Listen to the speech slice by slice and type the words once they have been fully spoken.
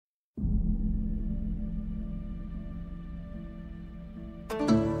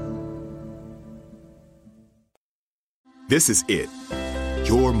This is it.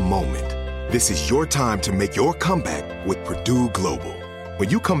 Your moment. This is your time to make your comeback with Purdue Global. When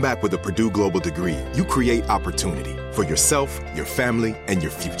you come back with a Purdue Global degree, you create opportunity for yourself, your family, and your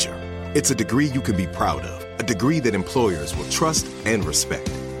future. It's a degree you can be proud of, a degree that employers will trust and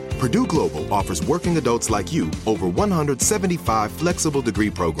respect. Purdue Global offers working adults like you over 175 flexible degree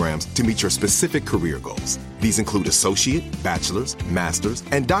programs to meet your specific career goals. These include associate, bachelor's, master's,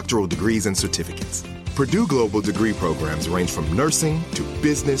 and doctoral degrees and certificates. Purdue Global degree programs range from nursing to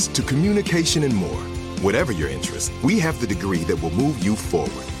business to communication and more. Whatever your interest, we have the degree that will move you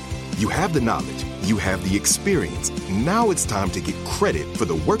forward. You have the knowledge, you have the experience. Now it's time to get credit for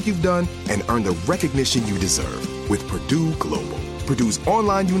the work you've done and earn the recognition you deserve with Purdue Global, Purdue's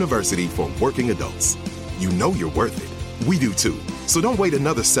online university for working adults. You know you're worth it. We do too. So don't wait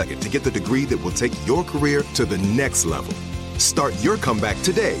another second to get the degree that will take your career to the next level. Start your comeback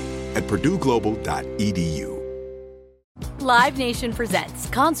today at purdueglobal.edu. Live Nation presents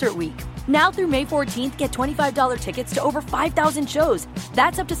Concert Week. Now through May 14th, get $25 tickets to over 5,000 shows.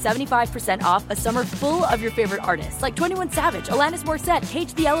 That's up to 75% off a summer full of your favorite artists like 21 Savage, Alanis Morissette,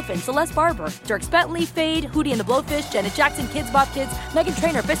 Cage the Elephant, Celeste Barber, Dierks Bentley, Fade, Hootie and the Blowfish, Janet Jackson, Kidz Bop Kids, Meghan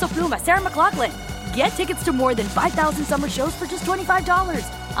Trainor, Peso Pluma, Sarah McLachlan. Get tickets to more than 5,000 summer shows for just $25.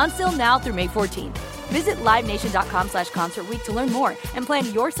 Until now through May 14th. Visit LiveNation.com/Concert Week to learn more and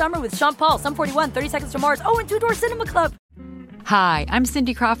plan your summer with Sean Paul, Sum 41, 30 Seconds to Mars, and Two Door Cinema Club. Hi, I'm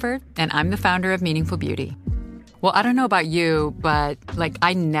Cindy Crawford, and I'm the founder of Meaningful Beauty. Well, I don't know about you, but,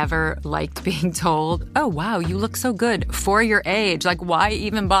 I never liked being told, oh, wow, you look so good for your age. Why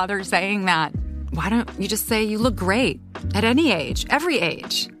even bother saying that? Why don't you just say you look great at any age, every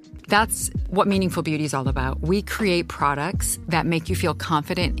age? That's what Meaningful Beauty is all about. We create products that make you feel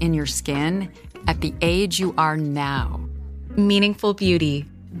confident in your skin at the age you are now. Meaningful Beauty.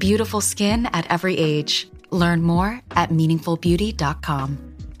 Beautiful skin at every age. Learn more at meaningfulbeauty.com.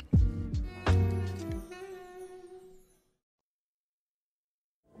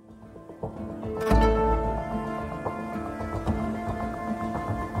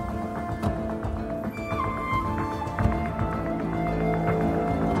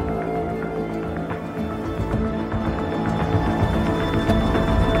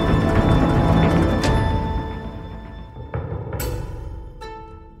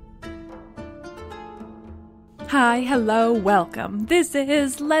 Hi, hello, welcome. This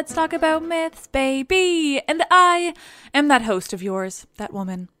is Let's Talk About Myths, baby. And I am that host of yours, that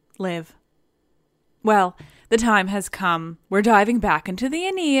woman, Liv. Well, the time has come. We're diving back into the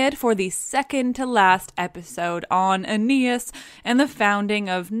Aeneid for the second to last episode on Aeneas and the founding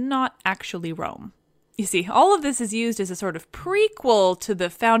of not actually Rome. You see, all of this is used as a sort of prequel to the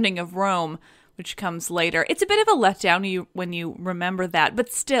founding of Rome, which comes later. It's a bit of a letdown when you remember that,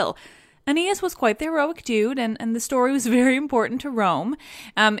 but still, Aeneas was quite the heroic dude, and the story was very important to Rome.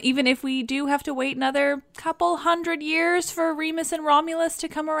 Even if we do have to wait another couple hundred years for Remus and Romulus to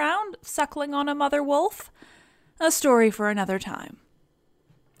come around, suckling on a mother wolf. A story for another time.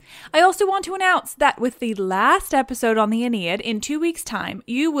 I also want to announce that with the last episode on the Aeneid, in 2 weeks' time,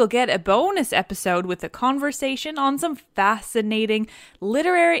 you will get a bonus episode with a conversation on some fascinating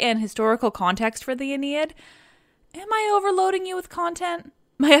literary and historical context for the Aeneid. Am I overloading you with content?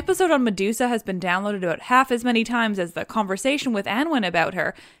 My episode on Medusa has been downloaded about half as many times as the conversation with Anwen about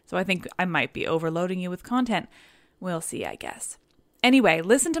her, so I think I might be overloading you with content. We'll see, I guess. Anyway,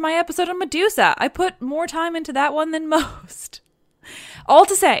 listen to my episode on Medusa. I put more time into that one than most. All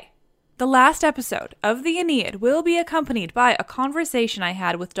to say, the last episode of the Aeneid will be accompanied by a conversation I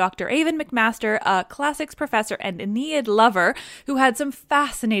had with Dr. Avon McMaster, a classics professor and Aeneid lover, who had some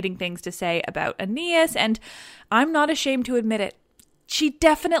fascinating things to say about Aeneas, and I'm not ashamed to admit it. She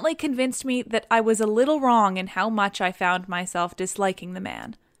definitely convinced me that I was a little wrong in how much I found myself disliking the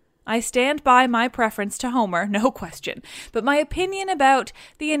man. I stand by my preference to Homer, no question, but my opinion about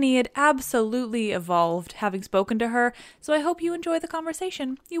the Aeneid absolutely evolved having spoken to her, so I hope you enjoy the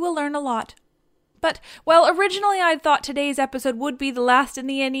conversation. You will learn a lot. But, well, originally I thought today's episode would be the last in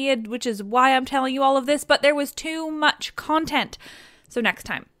the Aeneid, which is why I'm telling you all of this, but there was too much content. So next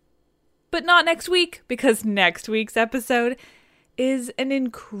time. But not next week, because next week's episode is an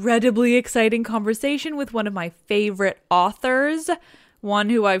incredibly exciting conversation with one of my favorite authors, one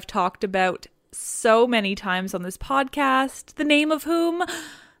who I've talked about so many times on this podcast, the name of whom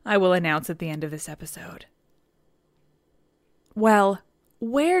I will announce at the end of this episode. Well,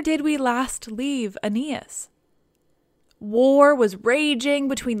 where did we last leave Aeneas? War was raging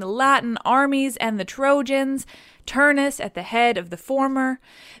between the Latin armies and the Trojans, Turnus at the head of the former.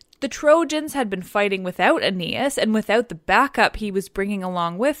 The Trojans had been fighting without Aeneas and without the backup he was bringing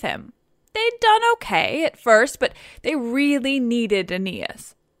along with him. They'd done okay at first, but they really needed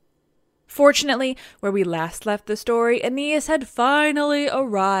Aeneas. Fortunately, where we last left the story, Aeneas had finally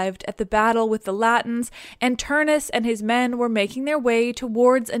arrived at the battle with the Latins, and Turnus and his men were making their way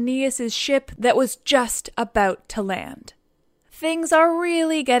towards Aeneas' ship that was just about to land. Things are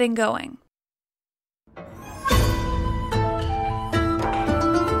really getting going.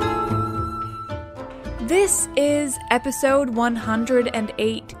 This is episode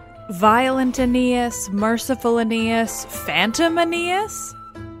 108. Violent Aeneas, Merciful Aeneas, Phantom Aeneas?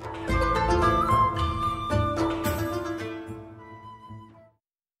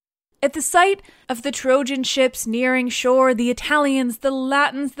 At the sight of the Trojan ships nearing shore, the Italians, the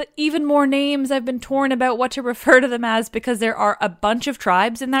Latins, the even more names I've been torn about what to refer to them as because there are a bunch of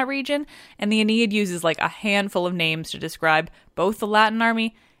tribes in that region, and the Aeneid uses like a handful of names to describe both the Latin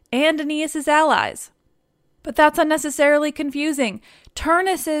army and Aeneas' allies. But that's unnecessarily confusing.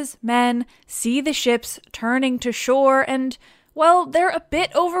 Turnus's men see the ships turning to shore and, well, they're a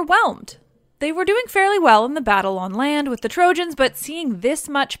bit overwhelmed. They were doing fairly well in the battle on land with the Trojans, but seeing this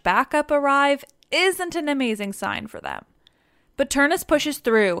much backup arrive isn't an amazing sign for them. But Turnus pushes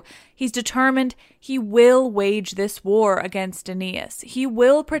through. He's determined he will wage this war against Aeneas. He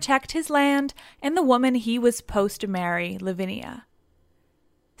will protect his land and the woman he was supposed to marry, Lavinia.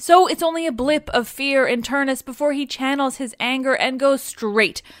 So it's only a blip of fear in Turnus before he channels his anger and goes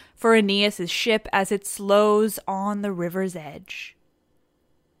straight for Aeneas' ship as it slows on the river's edge.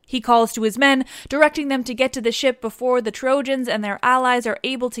 He calls to his men, directing them to get to the ship before the Trojans and their allies are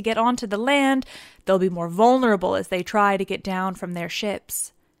able to get onto the land. They'll be more vulnerable as they try to get down from their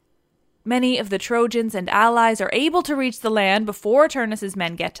ships. Many of the Trojans and allies are able to reach the land before Turnus'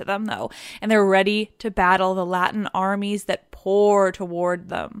 men get to them, though, and they're ready to battle the Latin armies that pour toward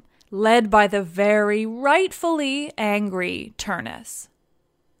them, led by the very rightfully angry Turnus.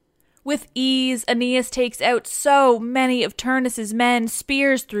 With ease, Aeneas takes out so many of Turnus' men,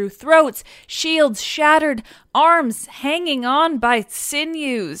 spears through throats, shields shattered, arms hanging on by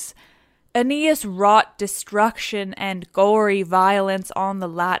sinews. Aeneas wrought destruction and gory violence on the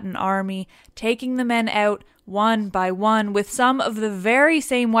Latin army, taking the men out one by one with some of the very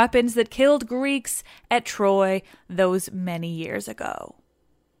same weapons that killed Greeks at Troy those many years ago.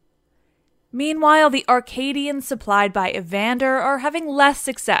 Meanwhile, the Arcadians supplied by Evander are having less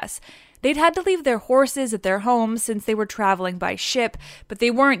success. They'd had to leave their horses at their homes since they were traveling by ship, but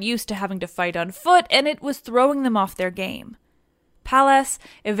they weren't used to having to fight on foot, and it was throwing them off their game. Pallas,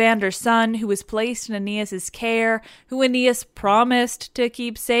 Evander's son, who was placed in Aeneas' care, who Aeneas promised to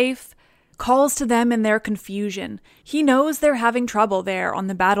keep safe, calls to them in their confusion. He knows they're having trouble there on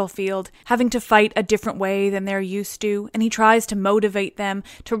the battlefield, having to fight a different way than they're used to, and he tries to motivate them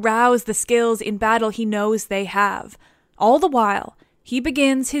to rouse the skills in battle he knows they have. All the while, he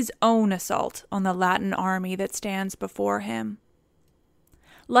begins his own assault on the Latin army that stands before him.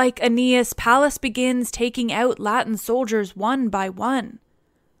 Like Aeneas, Pallas begins taking out Latin soldiers one by one.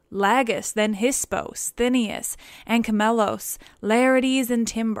 Lagus, then Hispos, Thynias, and Camelos, Larides, and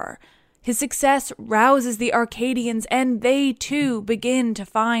Timber. His success rouses the Arcadians, and they too begin to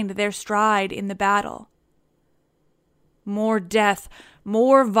find their stride in the battle. More death,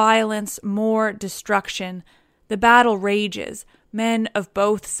 more violence, more destruction. The battle rages. Men of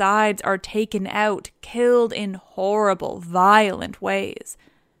both sides are taken out, killed in horrible, violent ways.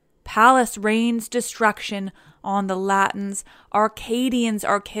 Pallas rains destruction on the Latins. Arcadians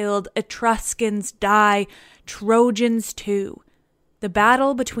are killed. Etruscans die. Trojans too. The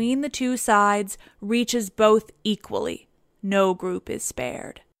battle between the two sides reaches both equally. No group is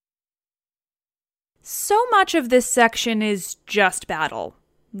spared. So much of this section is just battle.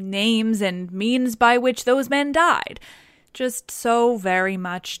 Names and means by which those men died. Just so very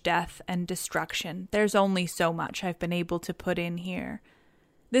much death and destruction. There's only so much I've been able to put in here.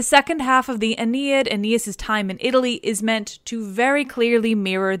 The second half of the Aeneid, Aeneas' time in Italy, is meant to very clearly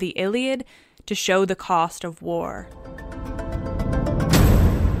mirror the Iliad to show the cost of war.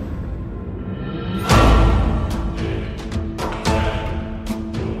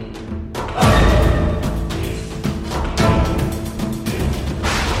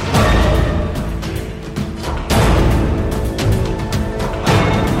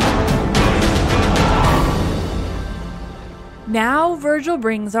 Now Virgil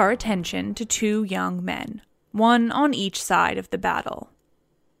brings our attention to two young men, one on each side of the battle.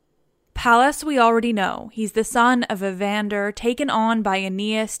 Pallas we already know. He's the son of Evander, taken on by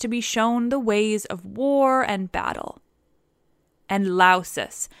Aeneas to be shown the ways of war and battle. And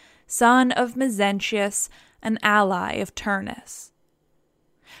Lausus, son of Mezentius, an ally of Turnus.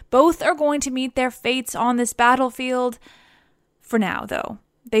 Both are going to meet their fates on this battlefield. For now, though,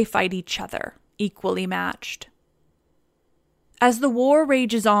 they fight each other, equally matched. As the war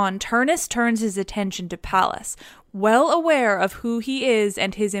rages on, Turnus turns his attention to Pallas, well aware of who he is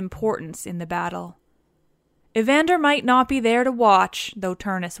and his importance in the battle. Evander might not be there to watch, though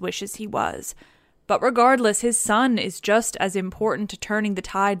Turnus wishes he was, but regardless, his son is just as important to turning the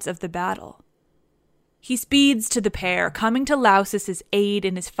tides of the battle. He speeds to the pair, coming to Lausus' aid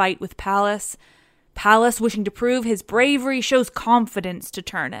in his fight with Pallas. Pallas, wishing to prove his bravery, shows confidence to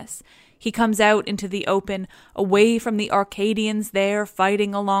Turnus. He comes out into the open, away from the Arcadians there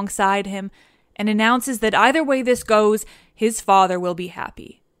fighting alongside him, and announces that either way this goes, his father will be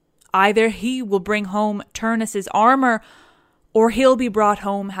happy. Either he will bring home Turnus' armor, or he'll be brought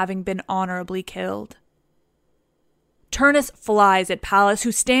home having been honorably killed. Turnus flies at Pallas,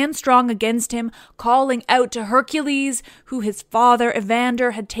 who stands strong against him, calling out to Hercules, who his father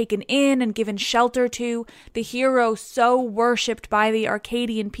Evander had taken in and given shelter to, the hero so worshipped by the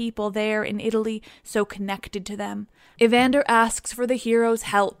Arcadian people there in Italy, so connected to them. Evander asks for the hero's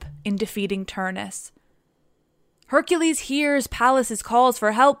help in defeating Turnus. Hercules hears Pallas' calls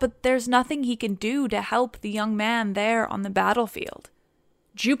for help, but there's nothing he can do to help the young man there on the battlefield.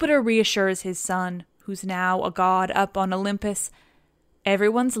 Jupiter reassures his son, who's now a god up on Olympus.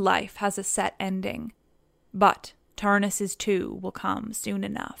 Everyone's life has a set ending, but Turnus' too will come soon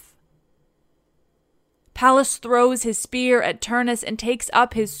enough. Pallas throws his spear at Turnus and takes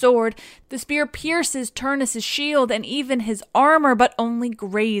up his sword. The spear pierces Turnus' shield and even his armor, but only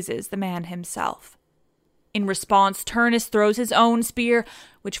grazes the man himself. In response, Turnus throws his own spear,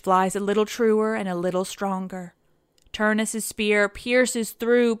 which flies a little truer and a little stronger. Turnus' spear pierces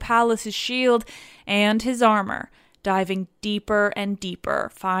through Pallas' shield and his armor, diving deeper and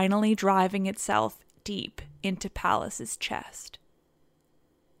deeper, finally driving itself deep into Pallas' chest.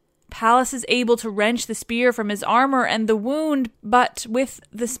 Pallas is able to wrench the spear from his armor and the wound, but with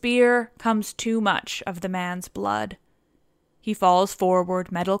the spear comes too much of the man's blood. He falls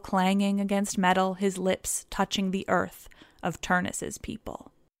forward, metal clanging against metal, his lips touching the earth of Turnus'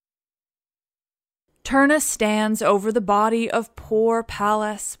 people. Turnus stands over the body of poor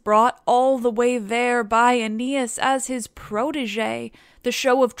Pallas, brought all the way there by Aeneas as his protege, the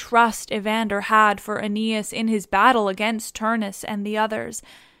show of trust Evander had for Aeneas in his battle against Turnus and the others.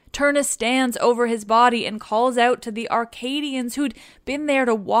 Turnus stands over his body and calls out to the Arcadians who'd been there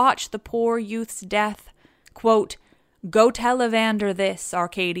to watch the poor youth's death. Quote, "Go tell Evander this,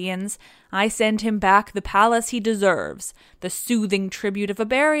 Arcadians. I send him back the palace he deserves. The soothing tribute of a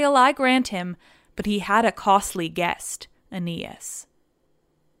burial I grant him, but he had a costly guest, Aeneas."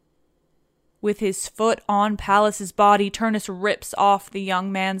 With his foot on Pallas' body, Turnus rips off the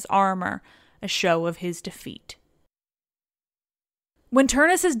young man's armor, a show of his defeat. When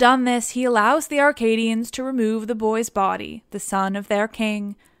Turnus has done this, he allows the Arcadians to remove the boy's body, the son of their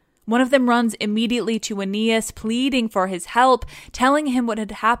king. One of them runs immediately to Aeneas, pleading for his help, telling him what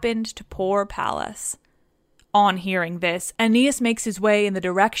had happened to poor Pallas. On hearing this, Aeneas makes his way in the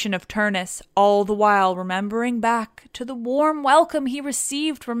direction of Turnus, all the while remembering back to the warm welcome he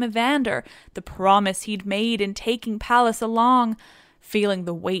received from Evander, the promise he'd made in taking Pallas along, feeling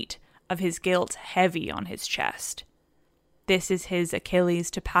the weight of his guilt heavy on his chest. This is his Achilles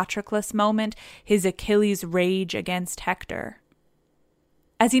to Patroclus moment, his Achilles' rage against Hector.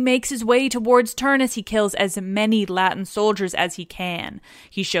 As he makes his way towards Turnus, he kills as many Latin soldiers as he can.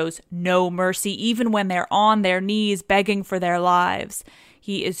 He shows no mercy, even when they're on their knees begging for their lives.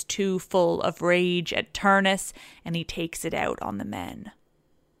 He is too full of rage at Turnus, and he takes it out on the men.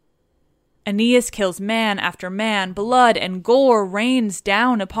 Aeneas kills man after man. Blood and gore rains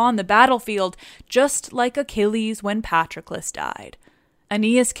down upon the battlefield, just like Achilles when Patroclus died.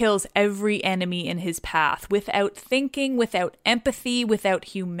 Aeneas kills every enemy in his path, without thinking, without empathy, without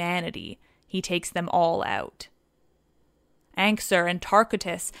humanity. He takes them all out. Anxur and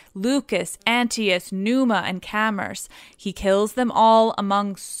Tarchotis, Lucus, Antaeus, Numa, and Camers. He kills them all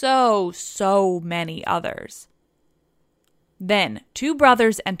among so many others. Then 2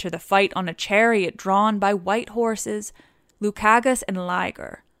 brothers enter the fight on a chariot drawn by white horses, Lucagus and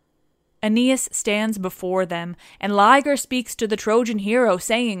Liger. Aeneas stands before them, and Liger speaks to the Trojan hero,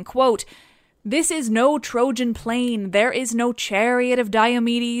 saying, quote, "This is no Trojan plain, there is no chariot of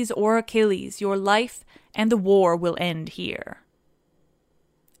Diomedes or Achilles. Your life and the war will end here."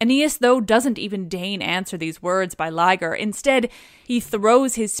 Aeneas, though, doesn't even deign answer these words by Liger. Instead, he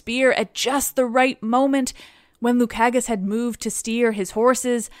throws his spear at just the right moment, when Lucagus had moved to steer his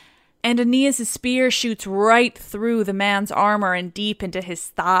horses, and Aeneas' spear shoots right through the man's armor and deep into his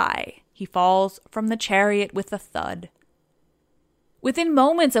thigh. He falls from the chariot with a thud. Within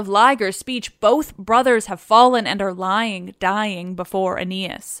moments of Liger's speech, both brothers have fallen and are lying, dying before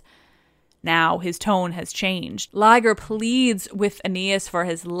Aeneas. Now his tone has changed. Liger pleads with Aeneas for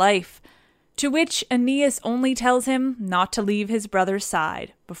his life, to which Aeneas only tells him not to leave his brother's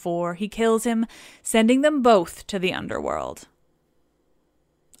side before he kills him, sending them both to the underworld.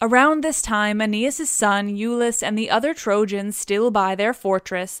 Around this time, Aeneas' son Iulus and the other Trojans still by their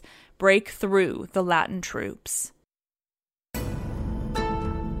fortress break through the Latin troops.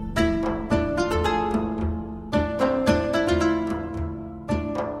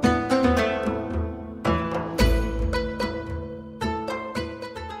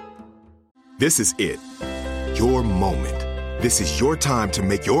 This is it. Your moment. This is your time to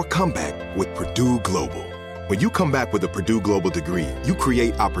make your comeback with Purdue Global. When you come back with a Purdue Global degree, you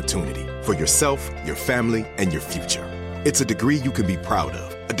create opportunity for yourself, your family, and your future. It's a degree you can be proud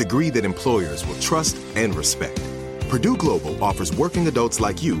of, a degree that employers will trust and respect. Purdue Global offers working adults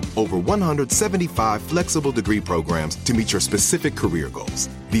like you over 175 flexible degree programs to meet your specific career goals.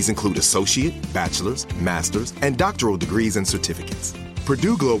 These include associate, bachelor's, master's, and doctoral degrees and certificates.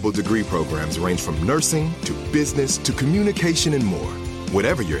 Purdue Global degree programs range from nursing to business to communication and more.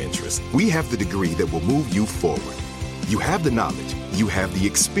 Whatever your interest, we have the degree that will move you forward. You have the knowledge, you have the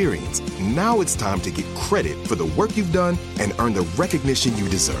experience. Now it's time to get credit for the work you've done and earn the recognition you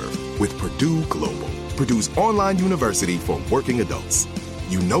deserve with Purdue Global, Purdue's online university for working adults.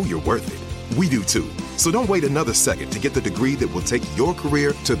 You know you're worth it. We do too. So don't wait another second to get the degree that will take your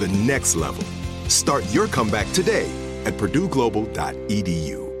career to the next level. Start your comeback today at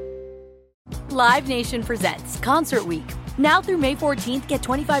purdueglobal.edu. Live Nation presents Concert Week. Now through May 14th, get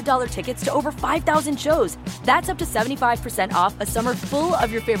 $25 tickets to over 5,000 shows. That's up to 75% off a summer full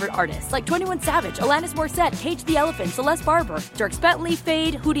of your favorite artists like 21 Savage, Alanis Morissette, Cage the Elephant, Celeste Barber, Dierks Bentley,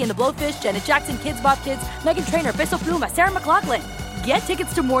 Fade, Hootie and the Blowfish, Janet Jackson, Kids Bop Kids, Meghan Trainor, Peso Pluma, Sarah McLachlan. Get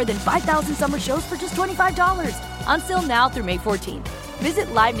tickets to more than 5,000 summer shows for just $25. Until now through May 14th. Visit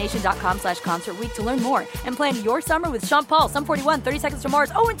LiveNation.com/Concert Week to learn more and plan your summer with Sean Paul, Sum 41, 30 Seconds to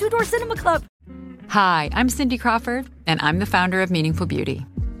Mars, and Two Door Cinema Club. Hi, I'm Cindy Crawford, and I'm the founder of Meaningful Beauty.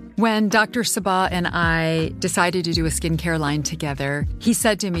 When Dr. Sabah and I decided to do a skincare line together, he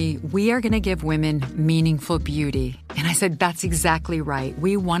said to me, we are going to give women meaningful beauty. And I said, that's exactly right.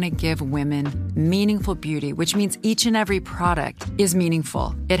 We want to give women meaningful beauty, which means each and every product is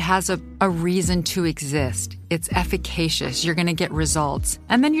meaningful. It has a reason to exist. It's efficacious. You're going to get results.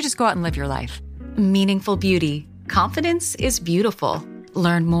 And then you just go out and live your life. Meaningful Beauty. Confidence is beautiful.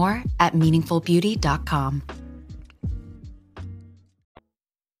 Learn more at meaningfulbeauty.com.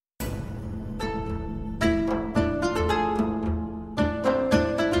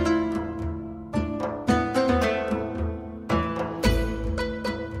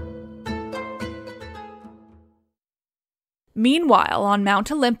 Meanwhile, on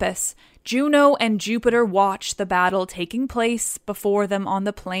Mount Olympus, Juno and Jupiter watch the battle taking place before them on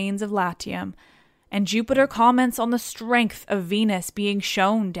the plains of Latium, and Jupiter comments on the strength of Venus being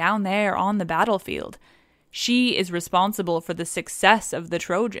shown down there on the battlefield. She is responsible for the success of the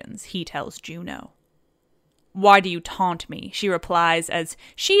Trojans, he tells Juno. Why do you taunt me? She replies, as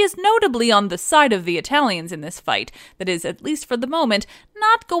she is notably on the side of the Italians in this fight that is, at least for the moment,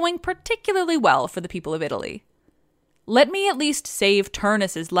 not going particularly well for the people of Italy. Let me at least save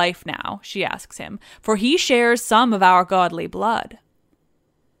Turnus' life now, she asks him, for he shares some of our godly blood.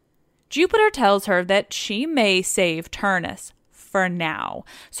 Jupiter tells her that she may save Turnus for now,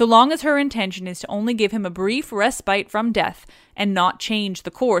 so long as her intention is to only give him a brief respite from death and not change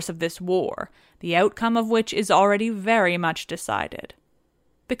the course of this war, the outcome of which is already very much decided.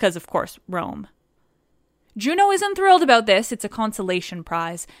 Because, of course, Rome. Juno isn't thrilled about this. It's a consolation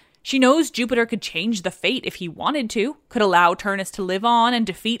prize. She knows Jupiter could change the fate if he wanted to, could allow Turnus to live on and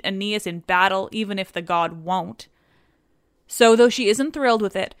defeat Aeneas in battle even if the god won't. So, though she isn't thrilled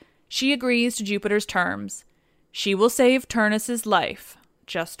with it, she agrees to Jupiter's terms. She will save Turnus' life,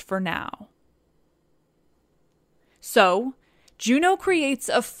 just for now. So, Juno creates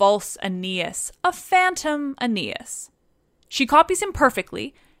a false Aeneas, a phantom Aeneas. She copies him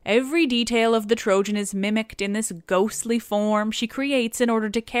perfectly. Every detail of the Trojan is mimicked in this ghostly form she creates in order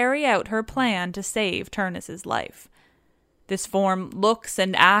to carry out her plan to save Turnus' life. This form looks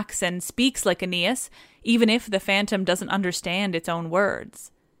and acts and speaks like Aeneas, even if the phantom doesn't understand its own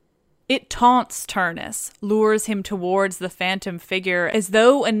words. It taunts Turnus, lures him towards the phantom figure as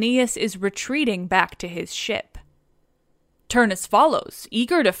though Aeneas is retreating back to his ship. Turnus follows,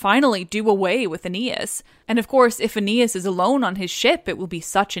 eager to finally do away with Aeneas, and of course if Aeneas is alone on his ship it will be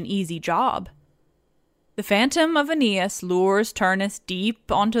such an easy job. The phantom of Aeneas lures Turnus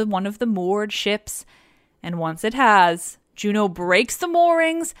deep onto one of the moored ships, and once it has, Juno breaks the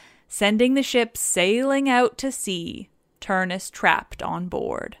moorings, sending the ship sailing out to sea, Turnus trapped on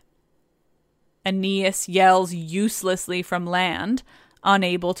board. Aeneas yells uselessly from land,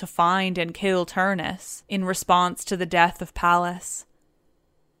 unable to find and kill Turnus in response to the death of Pallas.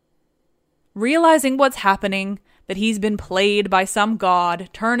 Realizing what's happening, that he's been played by some god,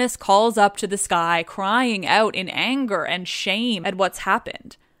 Turnus calls up to the sky, crying out in anger and shame at what's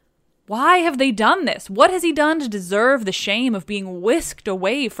happened. Why have they done this? What has he done to deserve the shame of being whisked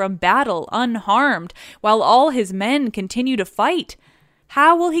away from battle unharmed while all his men continue to fight?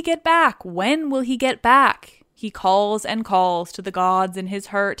 How will he get back? When will he get back? He calls and calls to the gods in his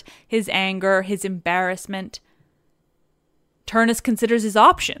hurt, his anger, his embarrassment. Turnus considers his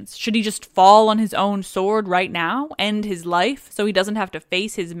options. Should he just fall on his own sword right now, end his life, so he doesn't have to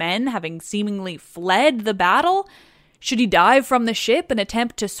face his men having seemingly fled the battle? Should he dive from the ship and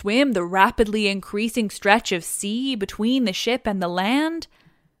attempt to swim the rapidly increasing stretch of sea between the ship and the land?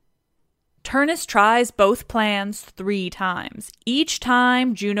 Turnus tries both plans 3 times. Each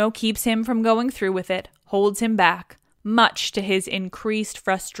time, Juno keeps him from going through with it, holds him back, much to his increased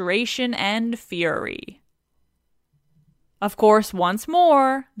frustration and fury. Of course, once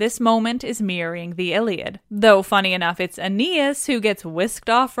more, this moment is mirroring the Iliad, though funny enough, it's Aeneas who gets whisked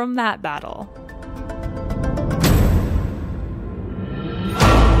off from that battle.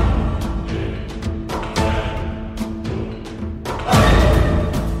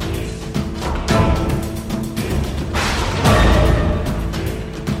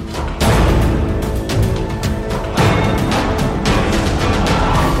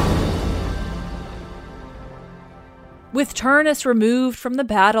 With Turnus removed from the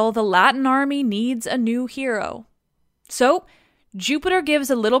battle, the Latin army needs a new hero. So, Jupiter gives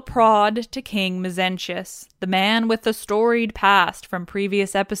a little prod to King Mezentius, the man with the storied past from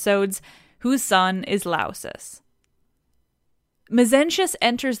previous episodes, whose son is Lausus. Mezentius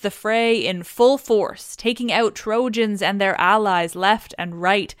enters the fray in full force, taking out Trojans and their allies left and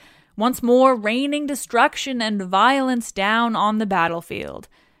right, once more raining destruction and violence down on the battlefield.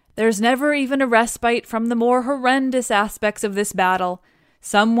 There's never even a respite from the more horrendous aspects of this battle.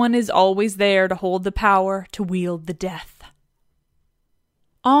 Someone is always there to hold the power, to wield the death.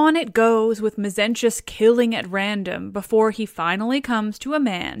 On it goes, with Mezentius killing at random before he finally comes to a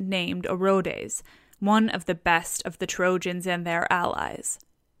man named Orodes, one of the best of the Trojans and their allies.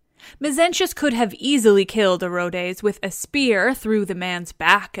 Mezentius could have easily killed Orodes with a spear through the man's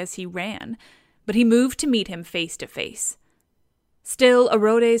back as he ran, but he moved to meet him face to face. Still,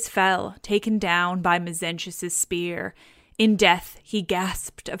 Orodes fell, taken down by Mezentius' spear. In death, he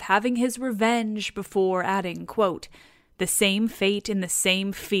gasped of having his revenge before adding, quote, "The same fate in the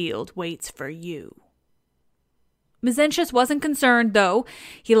same field waits for you." Mezentius wasn't concerned, though.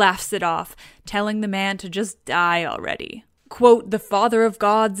 He laughs it off, telling the man to just die already. Quote, "The father of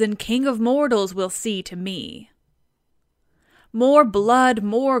gods and king of mortals will see to me." More blood,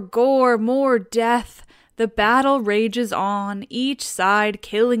 more gore, more death. The battle rages on, each side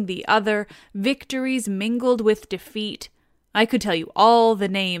killing the other, victories mingled with defeat. I could tell you all the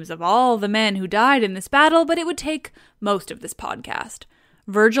names of all the men who died in this battle, but it would take most of this podcast.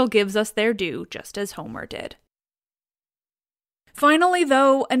 Virgil gives us their due, just as Homer did. Finally,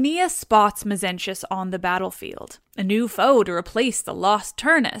 though, Aeneas spots Mezentius on the battlefield, a new foe to replace the lost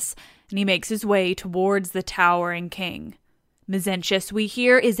Turnus, and he makes his way towards the towering king. Mezentius, we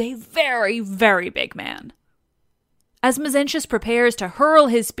hear, is a very, very big man. As Mezentius prepares to hurl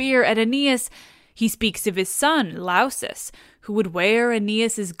his spear at Aeneas, he speaks of his son, Lausus, who would wear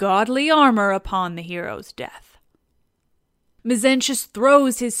Aeneas' godly armor upon the hero's death. Mezentius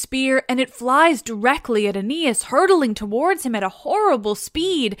throws his spear, and it flies directly at Aeneas, hurtling towards him at a horrible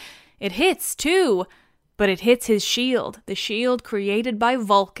speed. It hits, too, but it hits his shield, the shield created by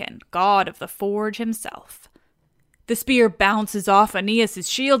Vulcan, god of the forge himself. The spear bounces off Aeneas'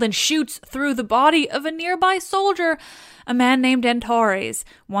 shield and shoots through the body of a nearby soldier, a man named Antares,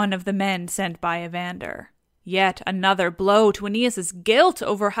 one of the men sent by Evander. Yet another blow to Aeneas' guilt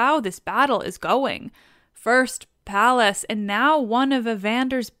over how this battle is going. First Pallas, and now one of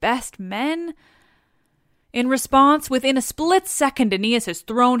Evander's best men? In response, within a split second, Aeneas has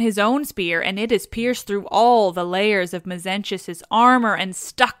thrown his own spear, and it has pierced through all the layers of Mezentius' armor and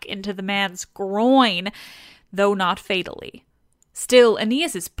stuck into the man's groin, though not fatally. Still,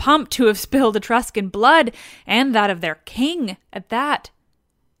 Aeneas is pumped to have spilled Etruscan blood, and that of their king at that.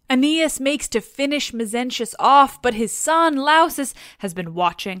 Aeneas makes to finish Mezentius off, but his son, Lausus, has been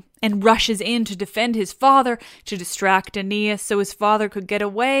watching and rushes in to defend his father, to distract Aeneas so his father could get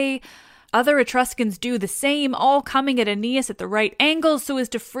away. Other Etruscans do the same, all coming at Aeneas at the right angle so as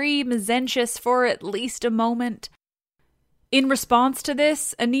to free Mezentius for at least a moment. In response to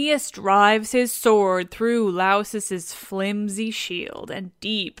this, Aeneas drives his sword through Lausus' flimsy shield and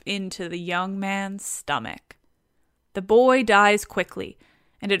deep into the young man's stomach. The boy dies quickly,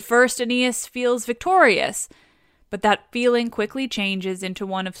 and at first Aeneas feels victorious, but that feeling quickly changes into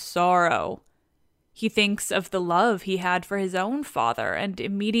one of sorrow. He thinks of the love he had for his own father and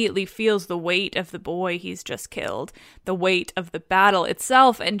immediately feels the weight of the boy he's just killed, the weight of the battle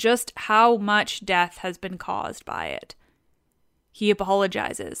itself, and just how much death has been caused by it. He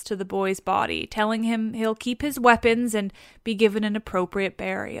apologizes to the boy's body, telling him he'll keep his weapons and be given an appropriate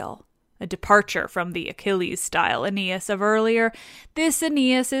burial. A departure from the Achilles-style Aeneas of earlier, this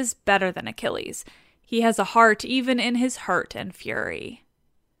Aeneas is better than Achilles. He has a heart even in his hurt and fury.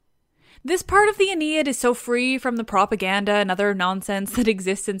 This part of the Aeneid is so free from the propaganda and other nonsense that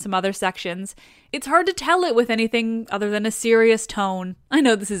exists in some other sections. It's hard to tell it with anything other than a serious tone. I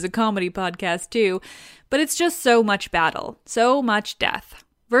know this is a comedy podcast too, but it's just so much battle, so much death.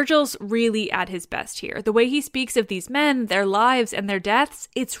 Virgil's really at his best here. The way he speaks of these men, their lives, and their deaths,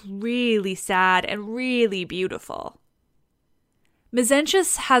 it's really sad and really beautiful.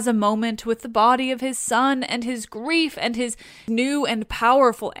 Mezentius has a moment with the body of his son and his grief and his new and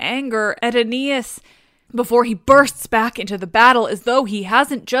powerful anger at Aeneas before he bursts back into the battle as though he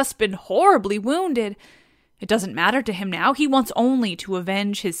hasn't just been horribly wounded. It doesn't matter to him now. He wants only to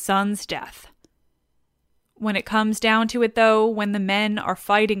avenge his son's death. When it comes down to it, though, when the men are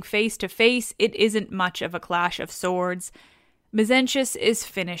fighting face to face, it isn't much of a clash of swords. Mezentius is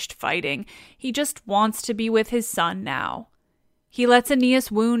finished fighting. He just wants to be with his son now. He lets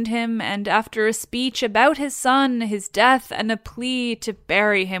Aeneas wound him, and after a speech about his son, his death, and a plea to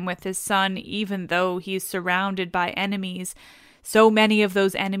bury him with his son even though he's surrounded by enemies, so many of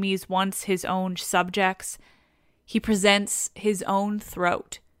those enemies once his own subjects, he presents his own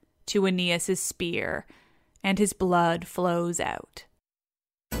throat to Aeneas' spear, and his blood flows out.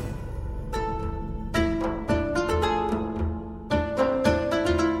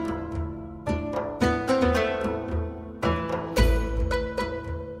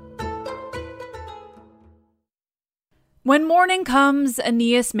 When morning comes,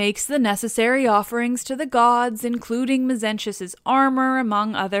 Aeneas makes the necessary offerings to the gods, including Mezentius' armor,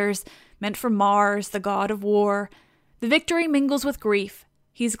 among others, meant for Mars, the god of war. The victory mingles with grief.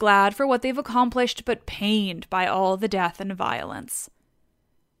 He's glad for what they've accomplished, but pained by all the death and violence.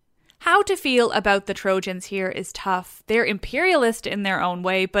 How to feel about the Trojans here is tough. They're imperialist in their own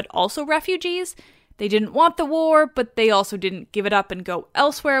way, but also refugees. They didn't want the war, but they also didn't give it up and go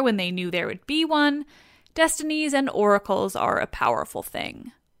elsewhere when they knew there would be one. Destinies and oracles are a powerful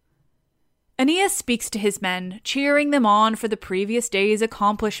thing. Aeneas speaks to his men, cheering them on for the previous day's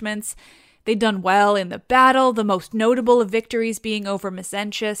accomplishments. They'd done well in the battle, the most notable of victories being over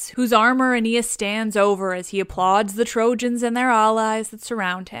Mezentius, whose armor Aeneas stands over as he applauds the Trojans and their allies that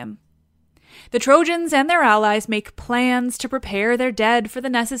surround him. The Trojans and their allies make plans to prepare their dead for the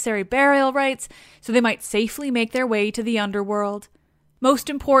necessary burial rites so they might safely make their way to the underworld.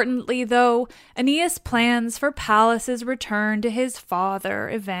 Most importantly, though, Aeneas plans for Pallas' return to his father,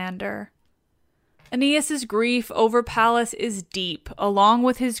 Evander. Aeneas' grief over Pallas is deep, along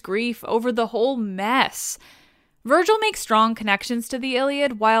with his grief over the whole mess. Virgil makes strong connections to the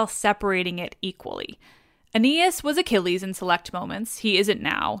Iliad while separating it equally. Aeneas was Achilles in select moments. He isn't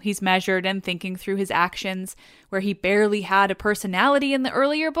now. He's measured and thinking through his actions. Where he barely had a personality in the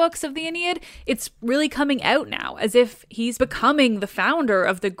earlier books of the Aeneid, it's really coming out now, as if he's becoming the founder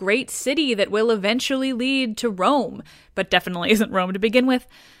of the great city that will eventually lead to Rome, but definitely isn't Rome to begin with.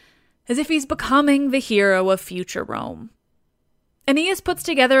 As if he's becoming the hero of future Rome. Aeneas puts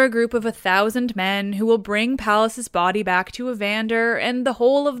together a group of 1,000 men who will bring Pallas' body back to Evander, and the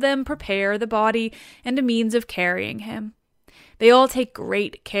whole of them prepare the body and a means of carrying him. They all take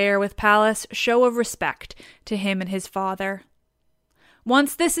great care with Pallas, show of respect to him and his father.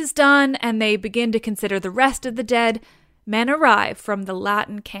 Once this is done, and they begin to consider the rest of the dead, men arrive from the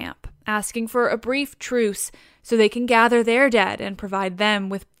Latin camp, asking for a brief truce so they can gather their dead and provide them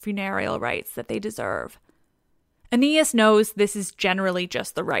with funereal rites that they deserve. Aeneas knows this is generally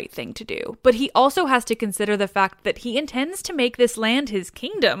just the right thing to do, but he also has to consider the fact that he intends to make this land his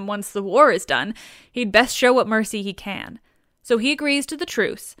kingdom once the war is done. He'd best show what mercy he can. So he agrees to the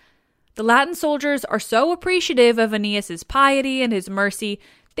truce. The Latin soldiers are so appreciative of Aeneas' piety and his mercy,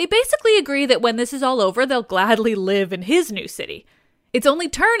 they basically agree that when this is all over, they'll gladly live in his new city. It's only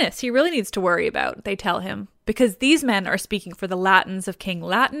Turnus he really needs to worry about, they tell him, because these men are speaking for the Latins of King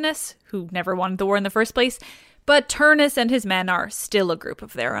Latinus, who never won the war in the first place, but Turnus and his men are still a group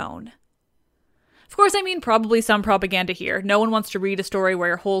of their own. Of course, I mean probably some propaganda here. No one wants to read a story where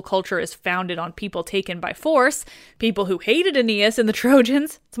your whole culture is founded on people taken by force, people who hated Aeneas and the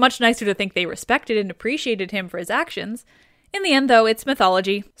Trojans. It's much nicer to think they respected and appreciated him for his actions. In the end, though, it's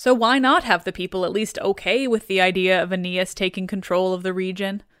mythology, so why not have the people at least okay with the idea of Aeneas taking control of the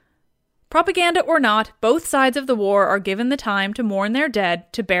region? Propaganda or not, both sides of the war are given the time to mourn their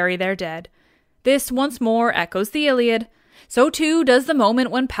dead, to bury their dead. This once more echoes the Iliad. So too does the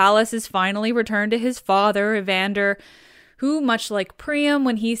moment when Pallas is finally returned to his father, Evander, who, much like Priam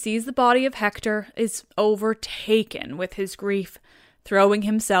when he sees the body of Hector, is overtaken with his grief, throwing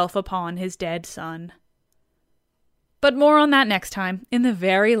himself upon his dead son. But more on that next time, in the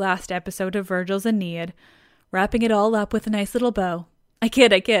very last episode of Virgil's Aeneid, wrapping it all up with a nice little bow. I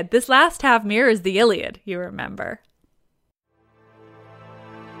kid. This last half mirrors the Iliad, you remember.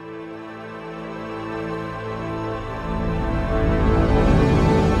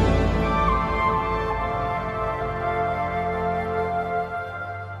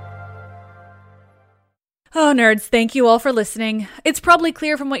 Oh, nerds, thank you all for listening. It's probably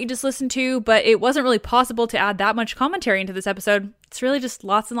clear from what you just listened to, but it wasn't really possible to add that much commentary into this episode. It's really just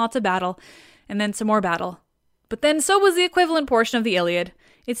lots and lots of battle, and then some more battle. But then so was the equivalent portion of the Iliad.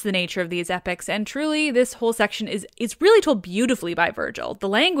 It's the nature of these epics, and truly, this whole section is really told beautifully by Virgil. The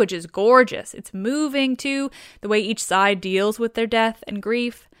language is gorgeous. It's moving, too, the way each side deals with their death and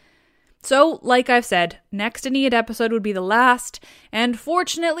grief. So, like I've said, next Aeneid episode would be the last, and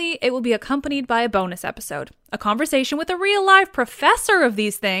fortunately, it will be accompanied by a bonus episode. A conversation with a real-life professor of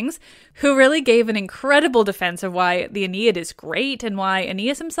these things, who really gave an incredible defense of why the Aeneid is great and why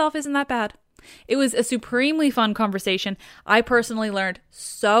Aeneas himself isn't that bad. It was a supremely fun conversation. I personally learned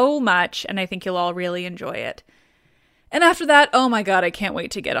so much, and I think you'll all really enjoy it. And after that, oh my god, I can't wait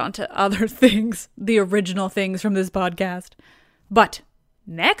to get on to other things, the original things from this podcast. But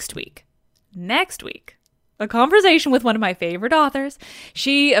next week, a conversation with one of my favorite authors,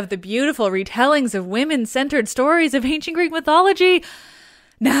 she of the beautiful retellings of women-centered stories of ancient Greek mythology,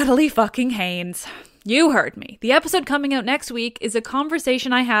 Natalie fucking Haynes. You heard me. The episode coming out next week is a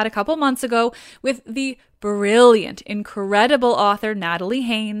conversation I had a couple months ago with the brilliant, incredible author Natalie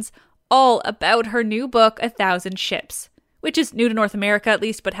Haynes, all about her new book, 1,000 Ships, which is new to North America at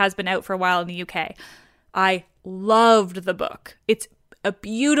least, but has been out for a while in the UK. I loved the book. It's a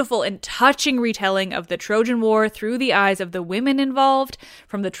beautiful and touching retelling of the Trojan War through the eyes of the women involved,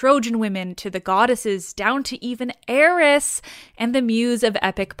 from the Trojan women to the goddesses down to even Eris and the muse of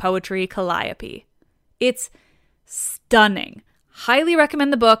epic poetry, Calliope. It's stunning. Highly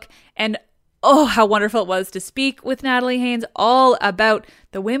recommend the book, and oh, how wonderful it was to speak with Natalie Haynes all about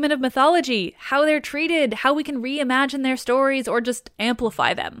the women of mythology, how they're treated, how we can reimagine their stories or just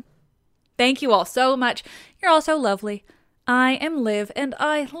amplify them. Thank you all so much. You're all so lovely. I am Liv, and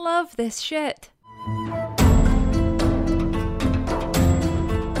I love this shit.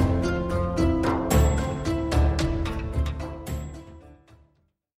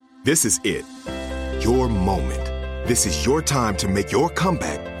 This is it. Your moment. This is your time to make your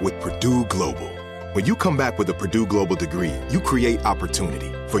comeback with Purdue Global. When you come back with a Purdue Global degree, you create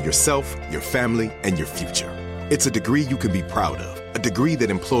opportunity for yourself, your family, and your future. It's a degree you can be proud of, a degree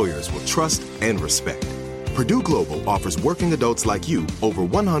that employers will trust and respect. Purdue Global offers working adults like you over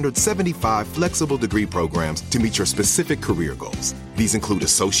 175 flexible degree programs to meet your specific career goals. These include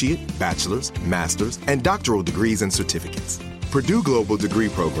associate, bachelor's, master's, and doctoral degrees and certificates. Purdue Global degree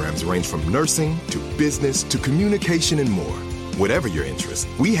programs range from nursing to business to communication and more. Whatever your interest,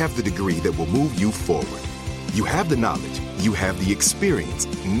 we have the degree that will move you forward. You have the knowledge, you have the experience.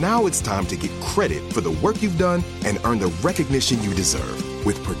 Now it's time to get credit for the work you've done and earn the recognition you deserve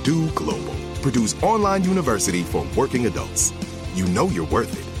with Purdue Global, Purdue's online university for working adults. You know you're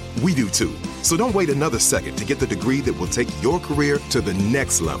worth it. We do too. So don't wait another second to get the degree that will take your career to the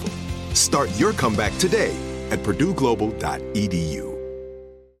next level. Start your comeback today at purdueglobal.edu.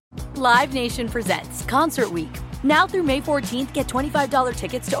 Live Nation presents Concert Week. Now through May 14th, get $25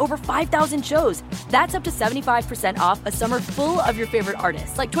 tickets to over 5,000 shows. That's up to 75% off a summer full of your favorite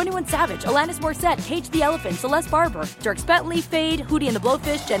artists like 21 Savage, Alanis Morissette, Cage the Elephant, Celeste Barber, Dierks Bentley, Fade, Hootie and the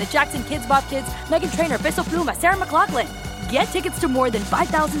Blowfish, Janet Jackson, Kidz Bop Kids, Meghan Trainor, Bissell Pluma, Sarah McLachlan. Get tickets to more than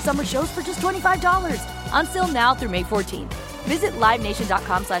 5,000 summer shows for just $25. Until now through May 14th. Visit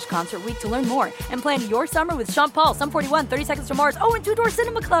LiveNation.com/Concert Week to learn more and plan your summer with Sean Paul, Sum 41, 30 Seconds to Mars, and Two Door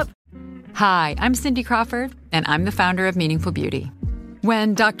Cinema Club. Hi, I'm Cindy Crawford, and I'm the founder of Meaningful Beauty.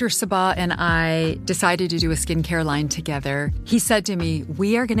 When Dr. Sabah and I decided to do a skincare line together, he said to me,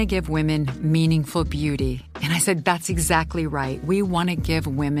 we are going to give women meaningful beauty. And I said, that's exactly right. We want to give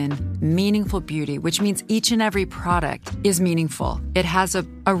women meaningful beauty, which means each and every product is meaningful. It has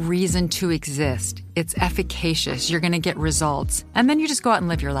a reason to exist. It's efficacious. You're going to get results. And then you just go out and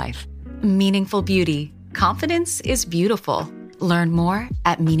live your life. Meaningful Beauty. Confidence is beautiful. Learn more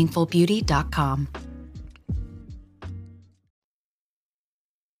at meaningfulbeauty.com.